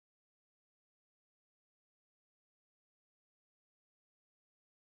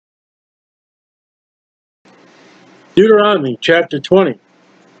Deuteronomy chapter 20.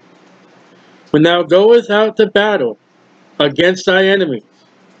 When thou goest out to battle against thy enemies,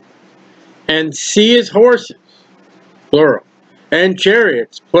 and seest horses, plural, and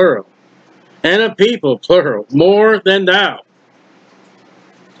chariots, plural, and a people, plural, more than thou.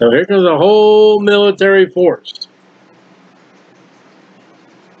 So here comes a whole military force.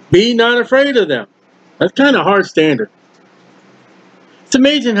 Be not afraid of them. That's kind of hard standard. It's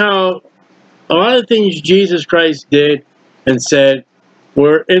amazing how a lot of things Jesus Christ did and said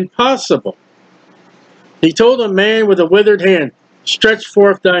were impossible. He told a man with a withered hand, stretch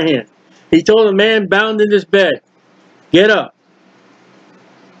forth thy hand. He told a man bound in his bed, get up.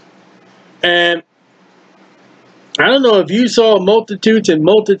 And I don't know if you saw multitudes and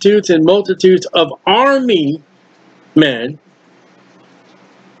multitudes and multitudes of army men,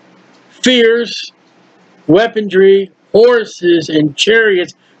 fierce weaponry, horses, and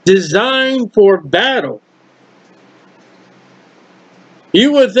chariots designed for battle.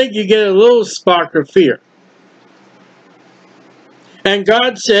 You would think you get a little spark of fear. And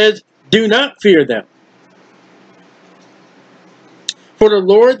God says, do not fear them. For the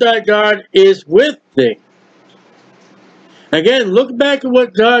Lord thy God is with thee. Again, look back at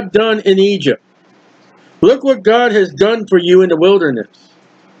what God done in Egypt. Look what God has done for you in the wilderness.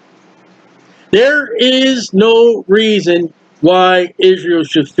 There is no reason why Israel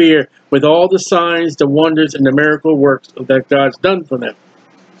should fear with all the signs, the wonders, and the miracle works that God's done for them.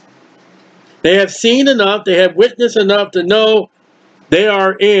 They have seen enough, they have witnessed enough to know they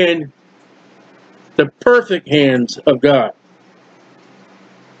are in the perfect hands of God.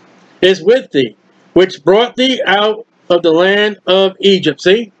 Is with thee, which brought thee out of the land of Egypt.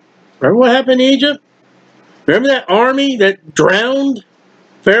 See? Remember what happened in Egypt? Remember that army that drowned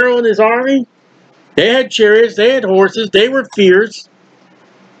Pharaoh and his army? They had chariots, they had horses, they were fierce.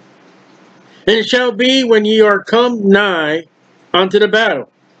 And it shall be when ye are come nigh unto the battle,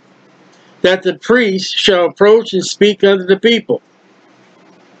 that the priest shall approach and speak unto the people.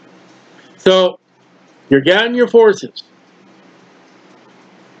 So, you're gathering your forces.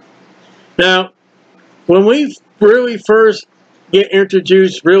 Now, when we really first get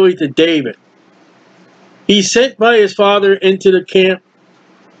introduced really to David, he's sent by his father into the camp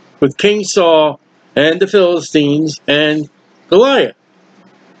with King Saul and the Philistines and Goliath.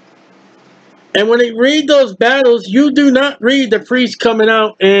 And when you read those battles, you do not read the priest coming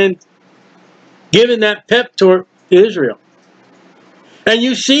out and giving that pep talk to Israel. And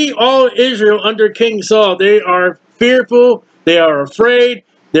you see all Israel under King Saul. They are fearful. They are afraid.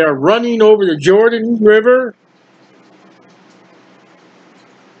 They are running over the Jordan River.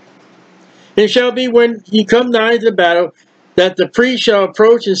 It shall be when ye come nigh to the battle, that the priest shall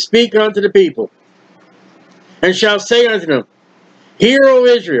approach and speak unto the people, and shall say unto them, Hear, O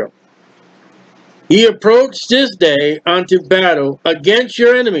Israel, ye approach this day unto battle against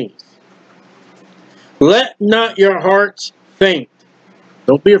your enemies. Let not your hearts faint.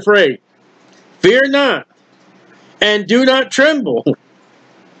 Don't be afraid. Fear not, and do not tremble.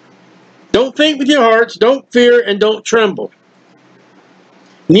 Don't faint with your hearts, don't fear, and don't tremble.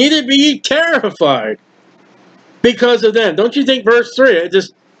 Neither be ye terrified because of them. Don't you think verse 3,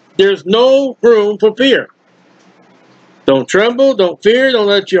 there's no room for fear. Don't tremble, don't fear, don't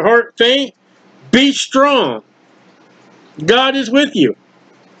let your heart faint. Be strong. God is with you.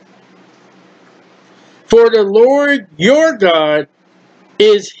 For the Lord your God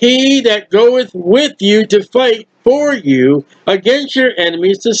is he that goeth with you to fight for you against your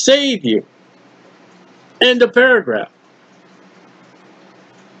enemies to save you. End of paragraph.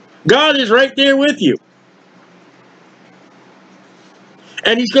 God is right there with you.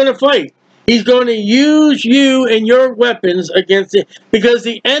 And he's going to fight. He's going to use you and your weapons against it. Because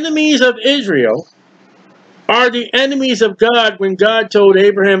the enemies of Israel are the enemies of God when God told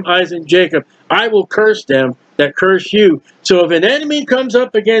Abraham, Isaac, and Jacob, I will curse them that curse you. So if an enemy comes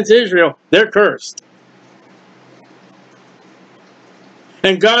up against Israel, they're cursed.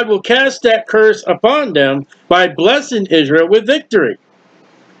 And God will cast that curse upon them by blessing Israel with victory.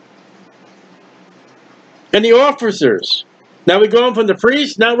 And the officers. Now we're going from the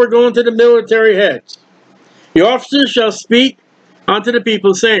priests, now we're going to the military heads. The officers shall speak unto the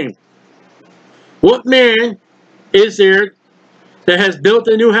people, saying, What man is there that has built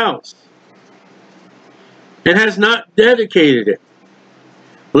a new house and has not dedicated it?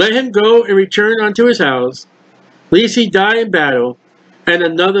 Let him go and return unto his house, lest he die in battle, and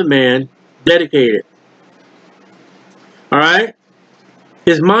another man dedicate it. Alright?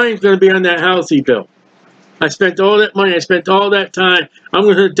 His mind's going to be on that house he built. I spent all that money, I spent all that time. I'm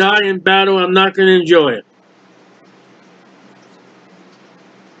going to die in battle, I'm not going to enjoy it.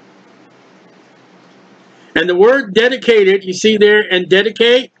 And the word dedicated, you see there, and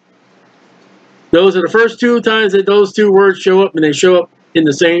dedicate, those are the first two times that those two words show up, and they show up in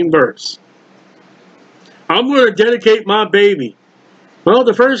the same verse. I'm going to dedicate my baby. Well,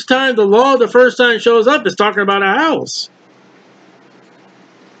 the first time, the law the first time shows up is talking about a house.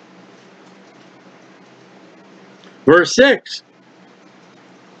 Verse 6.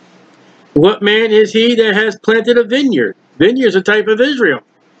 What man is he that has planted a vineyard? Vineyard is a type of Israel.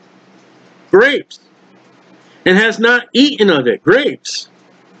 Grapes. And has not eaten of it. Grapes.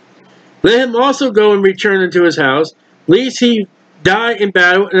 Let him also go and return unto his house, lest he die in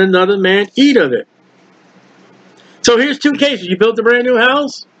battle and another man eat of it. So here's two cases. You built a brand new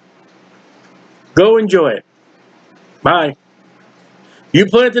house? Go enjoy it. Bye. You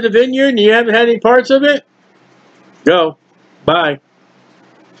planted a vineyard and you haven't had any parts of it? Go. Bye.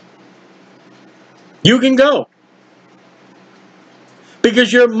 You can go.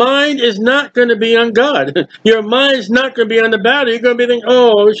 Because your mind is not going to be on God. Your mind is not going to be on the battle. You're going to be thinking,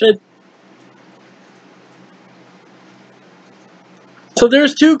 oh, I wish I'd... So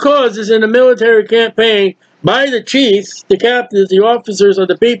there's two causes in a military campaign by the chiefs, the captains, the officers of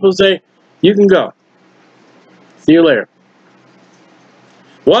the people say, you can go. See you later.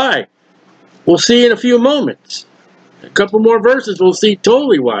 Why? We'll see in a few moments. A couple more verses, we'll see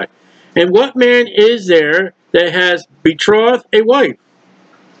totally why. And what man is there that has betrothed a wife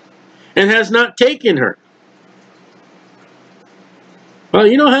and has not taken her? Well,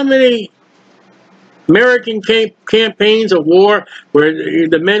 you know how many American campaigns of war where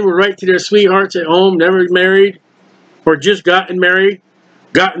the men would write to their sweethearts at home, never married, or just gotten married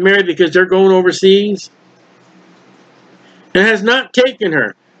because they're going overseas, and has not taken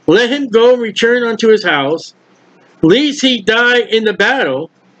her. Let him go and return unto his house, lest he die in the battle,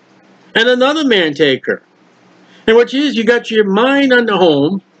 and another man take her. And what you got your mind on the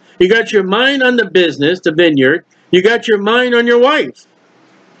home, you got your mind on the business, the vineyard, you got your mind on your wife.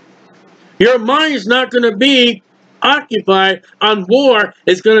 Your mind is not going to be occupied on war,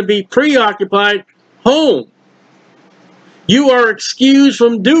 it's going to be preoccupied home. You are excused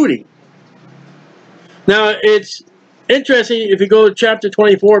from duty. Now, it's interesting, if you go to chapter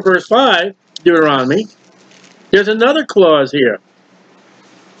 24, verse 5, Deuteronomy, there's another clause here.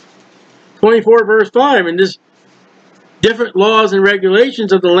 24, verse 5, and this different laws and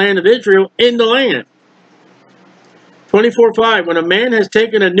regulations of the land of Israel in the land. 24:5, when a man has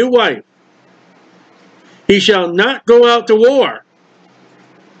taken a new wife, he shall not go out to war.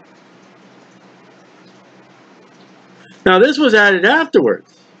 Now, this was added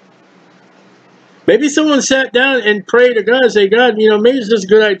afterwards. Maybe someone sat down and prayed to God and say, God, you know, maybe it's just a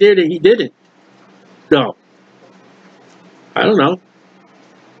good idea that he didn't go. I don't know.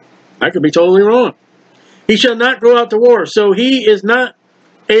 I could be totally wrong. He shall not go out to war, so he is not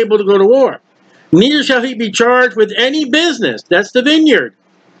able to go to war. Neither shall he be charged with any business. That's the vineyard.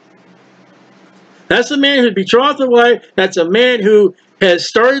 That's the man who's betrothed a wife. That's a man who has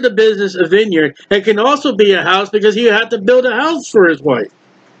started a business, a vineyard. It can also be a house because he had to build a house for his wife.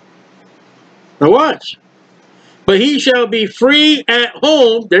 Now watch. But he shall be free at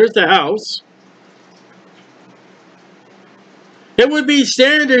home. There's the house. It would be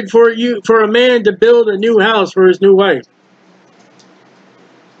standard for a man to build a new house for his new wife.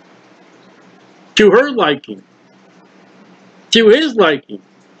 To her liking. To his liking.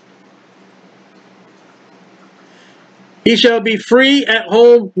 He shall be free at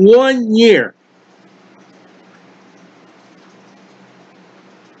home 1 year.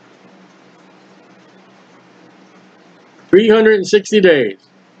 (360 days).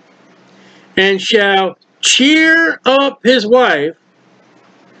 And shall cheer up his wife,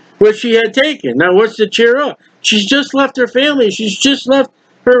 which she had taken. Now, what's to cheer up? She's just left her family. She's just left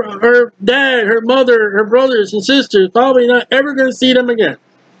her dad, her mother, her brothers and sisters. Probably not ever going to see them again,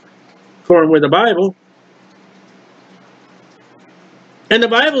 according with the Bible. And the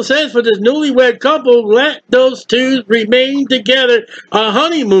Bible says, for this newlywed couple, let those two remain together a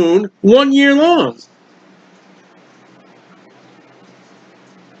honeymoon 1 year long.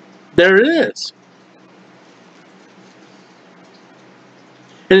 There it is.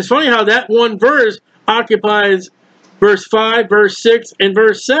 And it's funny how that one verse occupies verse 5, verse 6, and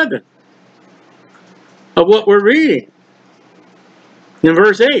verse 7 of what we're reading. In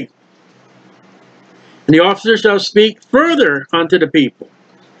verse 8. And the officers shall speak further unto the people.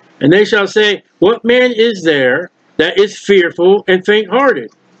 And they shall say, what man is there that is fearful and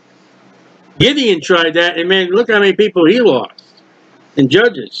faint-hearted? Gideon tried that, and man, look how many people he lost. In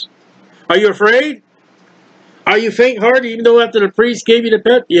Judges. Are you afraid? Are you faint-hearted even though after the priest gave you the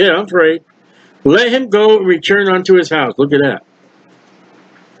pet? Yeah, I'm afraid. Let him go and return unto his house. Look at that.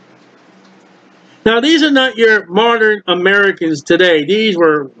 Now, these are not your modern Americans today. These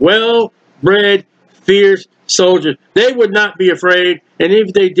were well-bred, fierce soldiers. They would not be afraid, and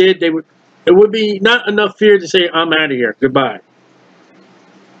if they did, it would be not enough fear to say, I'm out of here, goodbye.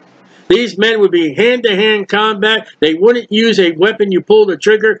 These men would be hand-to-hand combat. They wouldn't use a weapon. You pull the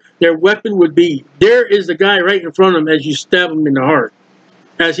trigger, their weapon would be, there is the guy right in front of them as you stab him in the heart,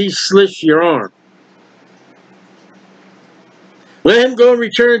 as he slits your arm. Let him go and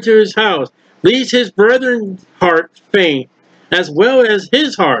return to his house. Leaves his brethren's heart faint, as well as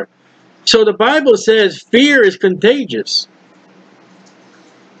his heart. So the Bible says fear is contagious.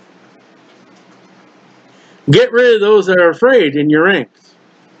 Get rid of those that are afraid in your ranks.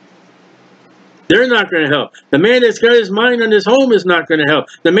 They're not going to help. The man that's got his mind on his home is not going to help.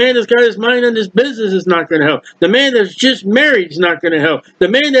 The man that's got his mind on his business is not going to help. The man that's just married is not going to help. The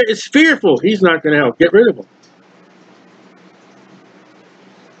man that is fearful, he's not going to help. Get rid of him.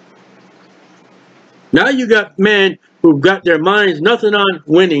 Now you got men who've got their minds nothing on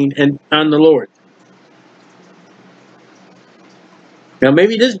winning and on the Lord. Now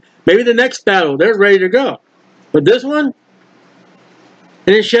maybe the next battle, they're ready to go. But this one,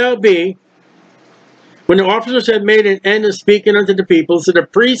 and it shall be, when the officers had made an end of speaking unto the people, so the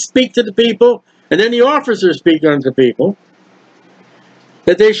priests speak to the people, and then the officers speak unto the people,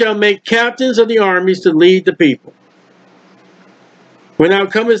 that they shall make captains of the armies to lead the people. When thou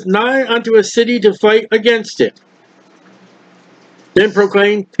comest nigh unto a city to fight against it, then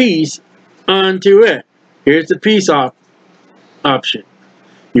proclaim peace unto it. Here's the peace option.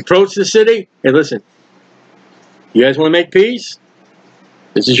 You approach the city, and listen, you guys want to make peace?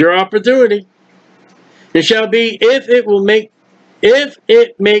 This is your opportunity. It shall be, if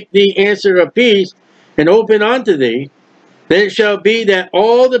it make thee answer of peace, and open unto thee, then it shall be that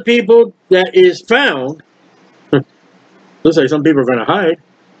all the people that is found, looks like some people are going to hide,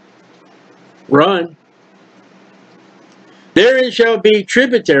 run. Therein shall be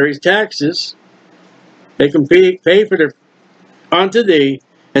tributaries, taxes. They can pay for their unto thee,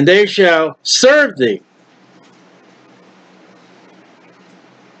 and they shall serve thee.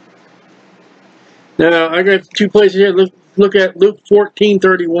 Now I got two places here. Look at Luke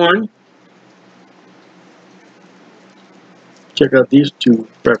 14:31. Check out these two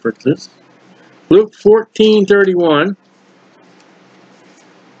references. Luke 14:31.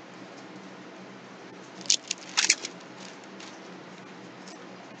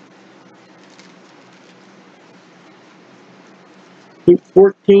 Luke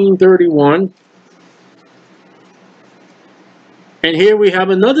 14:31. And here we have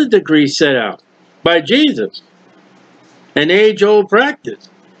another decree set out by Jesus. An age-old practice.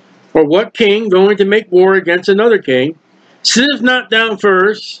 Or what king going to make war against another king sitteth not down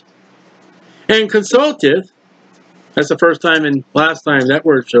first and consulteth, that's the first time and last time that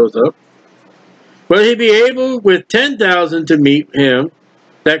word shows up, whether he be able with 10,000 to meet him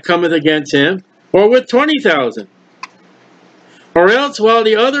that cometh against him, or with 20,000. Or else while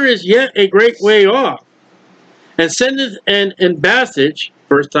the other is yet a great way off, and sendeth an ambassage,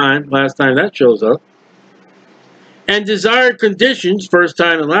 first time, last time that shows up, and desired conditions, first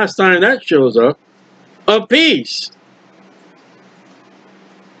time and last time that shows up, of peace.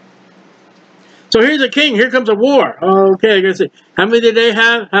 So here's a king, here comes a war. Okay, I gotta say, how many did they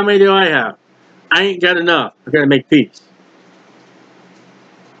have? How many do I have? I ain't got enough. I gotta make peace.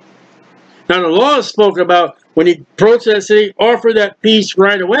 Now the law spoke about when you approach that city, offer that peace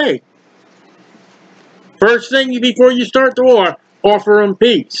right away. First thing before you start the war, offer them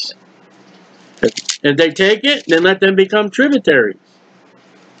peace. If they take it, then let them become tributaries.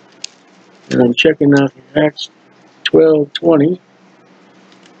 And I'm checking out Acts 12:20.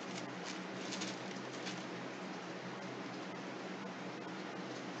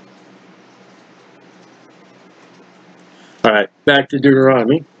 All right, back to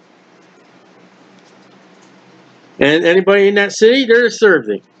Deuteronomy. And anybody in that city, they're to serve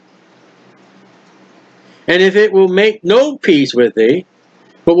thee. And if it will make no peace with thee,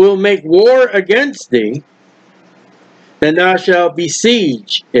 but will make war against thee, then thou shalt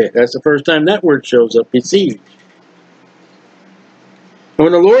besiege it. That's the first time that word shows up, besiege. And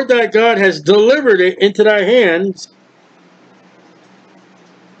when the Lord thy God has delivered it into thy hands,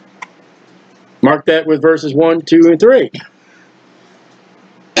 mark that with verses 1, 2, and 3.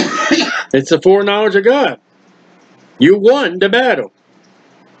 It's the foreknowledge of God. You won the battle.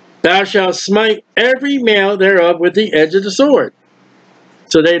 Thou shalt smite every male thereof with the edge of the sword.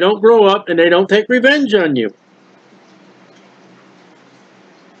 So they don't grow up and they don't take revenge on you.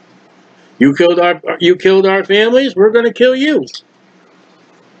 You killed our families, we're going to kill you.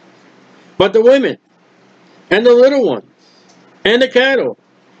 But the women, and the little ones, and the cattle,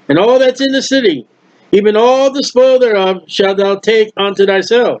 and all that's in the city, even all the spoil thereof, shalt thou take unto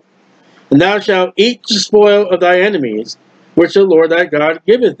thyself. And thou shalt eat the spoil of thy enemies, which the Lord thy God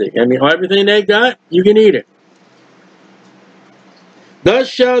giveth thee. I mean, everything they got, you can eat it. Thus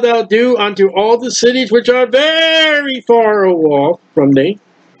shalt thou do unto all the cities which are very far off from thee,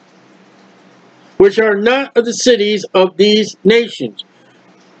 which are not of the cities of these nations.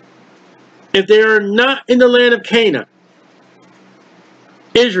 If they are not in the land of Canaan,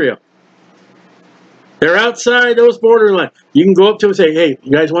 Israel, they're outside those borderlines. You can go up to them and say, hey,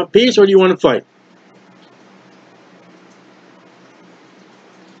 you guys want peace or do you want to fight?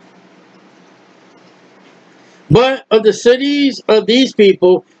 But of the cities of these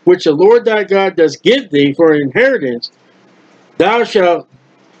people, which the Lord thy God does give thee for an inheritance, thou shalt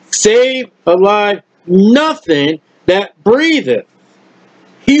save alive nothing that breatheth,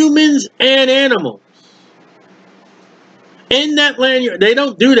 humans and animals. In that land, they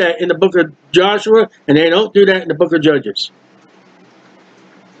don't do that in the book of Joshua, and they don't do that in the book of Judges.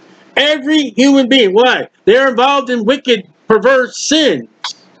 Every human being, why? They're involved in wicked, perverse sins.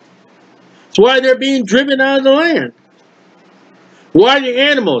 That's why they're being driven out of the land. Why the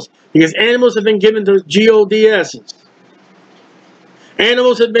animals? Because animals have been given to GODSs.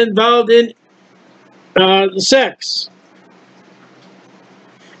 Animals have been involved in sex.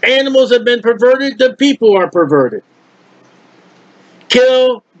 Animals have been perverted, the people are perverted.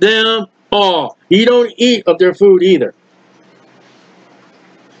 Kill them all. You don't eat of their food either.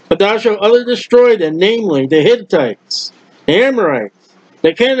 But thou shalt utterly destroy them, namely the Hittites, the Amorites,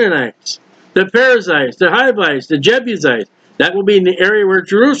 the Canaanites, the Perizzites, the Hivites, the Jebusites. That will be in the area where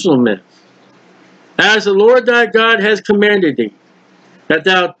Jerusalem is. As the Lord thy God has commanded thee, that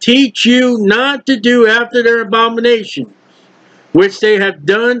thou teach you not to do after their abominations, which they have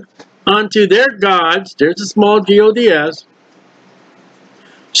done unto their gods. There's a small GODS.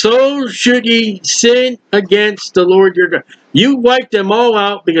 So should ye sin against the Lord your God. You wipe them all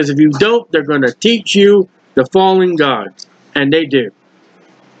out, because if you don't, they're going to teach you the fallen gods. And they do.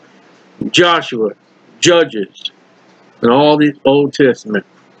 Joshua, Judges, and all the Old Testament.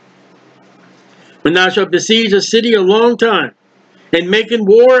 When thou shalt besiege a city a long time, and making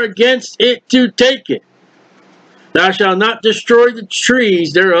war against it to take it, thou shalt not destroy the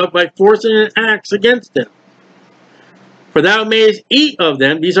trees thereof by forcing an axe against them. For thou mayest eat of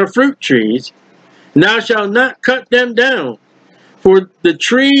them, these are fruit trees, and thou shalt not cut them down. For the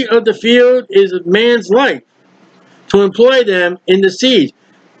tree of the field is of man's life, to employ them in the seed.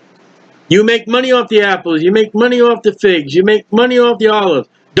 You make money off the apples, you make money off the figs, you make money off the olives.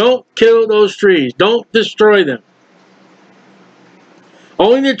 Don't kill those trees, don't destroy them.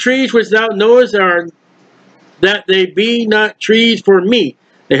 Only the trees which thou knowest are that they be not trees for meat.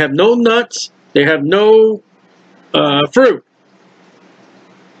 They have no nuts, they have no fruit.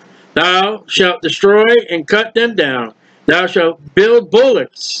 Thou shalt destroy and cut them down. Thou shalt build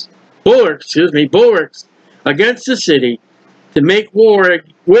bulwarks against the city, to make war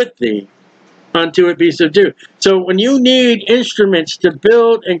with thee, until it be subdued. So when you need instruments to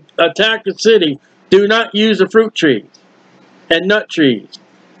build and attack a city, do not use the fruit trees and nut trees.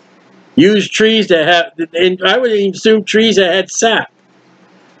 Use trees that have, and I would even assume trees that had sap.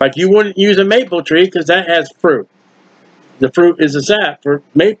 Like you wouldn't use a maple tree because that has fruit. The fruit is a sap for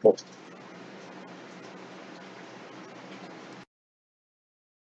maple.